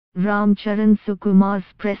Ramcharan Sukumar's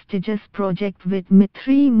prestigious project with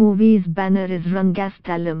Mithri Movies banner is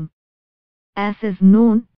Rangasthalam. As is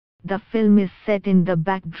known, the film is set in the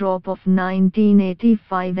backdrop of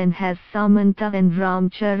 1985 and has Samantha and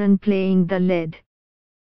Ramcharan playing the lead.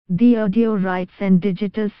 The audio rights and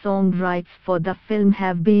digital song rights for the film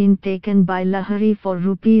have been taken by Lahari for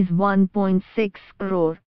rupees 1.6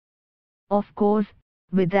 crore. Of course,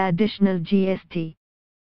 with additional GST.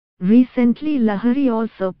 Recently Lahari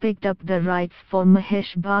also picked up the rights for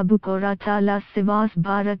Mahesh Babu Koratala Sivas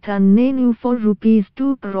Bharatan Nenu for rupees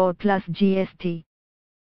 2 crore plus GST.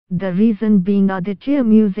 The reason being Aditya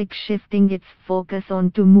Music shifting its focus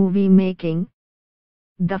onto movie making.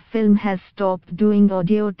 The film has stopped doing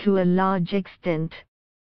audio to a large extent.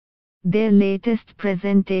 Their latest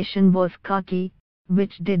presentation was Kaki,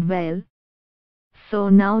 which did well. So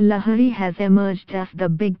now Lahari has emerged as the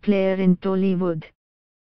big player in Tollywood.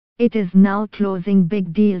 It is now closing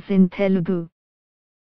big deals in Telugu.